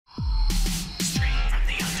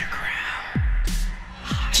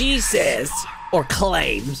she says, or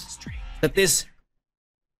claims, that this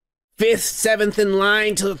 5th, 7th in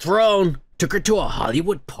line to the throne took her to a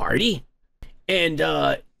Hollywood party. And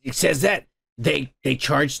it says that they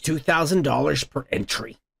charged $2,000 per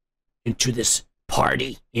entry into this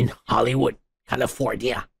party in Hollywood,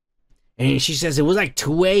 California. And she says it was like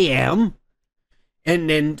 2 a.m. And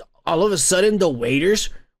then all of a sudden the waiters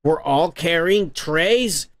were all carrying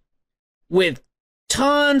trays with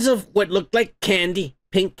tons of what looked like candy,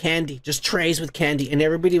 pink candy, just trays with candy. And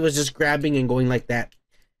everybody was just grabbing and going like that.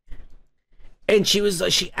 And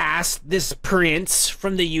she asked this prince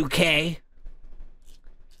from the UK,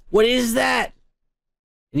 "What is that?"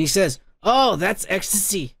 And he says, "Oh, that's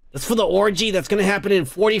ecstasy. That's for the orgy that's going to happen in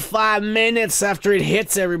 45 minutes after it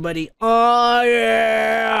hits everybody." "Oh,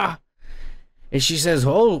 yeah." And she says,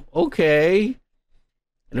 "Oh, okay."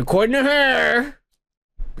 And according to her,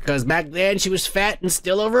 because back then she was fat and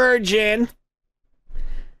still a virgin,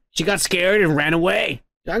 she got scared and ran away.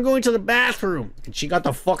 "I'm going to the bathroom." And she got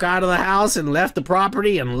the fuck out of the house and left the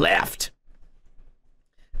property and left.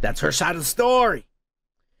 That's her side of the story.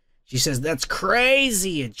 She says that's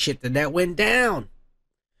crazy and shit that went down.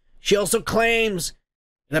 She also claims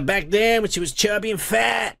that back then when she was chubby and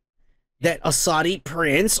fat, that a Saudi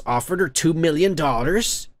prince offered her $2 million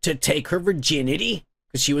to take her virginity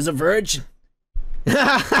because she was a virgin.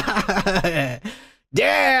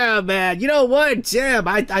 Damn, man. You know what? Damn,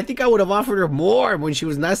 I think I would have offered her more when she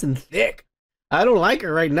was nice and thick. I don't like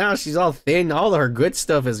her right now. She's all thin. All of her good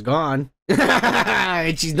stuff is gone.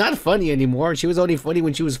 And she's not funny anymore. She was only funny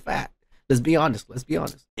when she was fat. Let's be honest. Let's be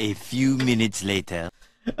honest. A few minutes later.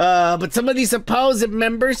 But some of these supposed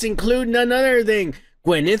members include none other than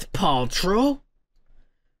Gwyneth Paltrow,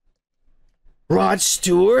 Rod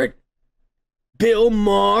Stewart, Bill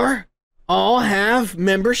Maher, all have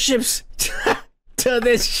memberships to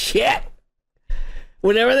this shit.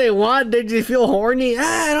 Whenever they want, they feel horny.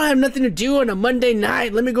 I don't have nothing to do on a Monday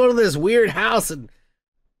night. Let me go to this weird house and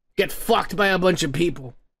get fucked by a bunch of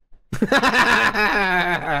people.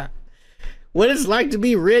 What it's like to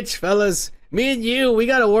be rich, fellas. Me and you, we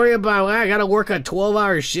gotta worry about, I gotta work a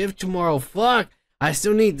 12-hour shift tomorrow. Fuck. I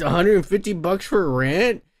still need $150 for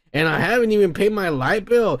rent. And I haven't even paid my light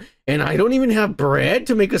bill. And I don't even have bread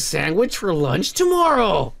to make a sandwich for lunch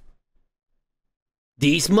tomorrow.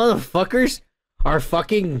 These motherfuckers are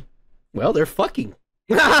fucking, well, they're fucking.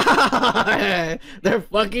 They're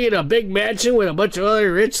fucking in a big mansion with a bunch of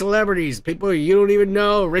other rich celebrities. People you don't even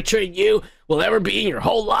know, richer than you will ever be in your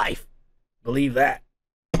whole life. Believe that.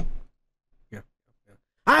 Yeah.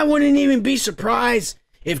 I wouldn't even be surprised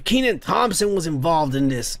if Kenan Thompson was involved in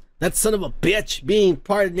this. That son of a bitch being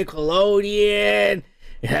part of Nickelodeon,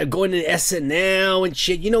 going to SNL and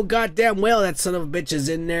shit. You know goddamn well that son of a bitch is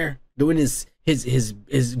in there doing his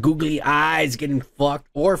googly eyes getting fucked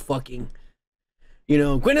or fucking. You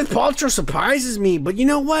know, Gwyneth Paltrow surprises me, but you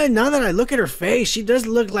know what? Now that I look at her face, she does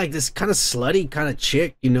look like this kind of slutty kind of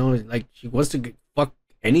chick, you know, like she wants to fuck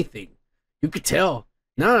anything. You could tell.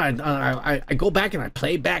 Now I go back and I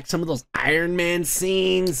play back some of those Iron Man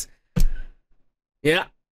scenes. Yeah,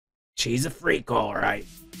 she's a freak, all right.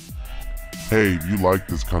 Hey, if you like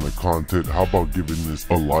this kind of content, how about giving this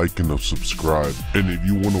a like and a subscribe? And if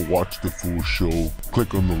you want to watch the full show,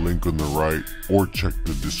 click on the link on the right or check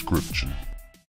the description.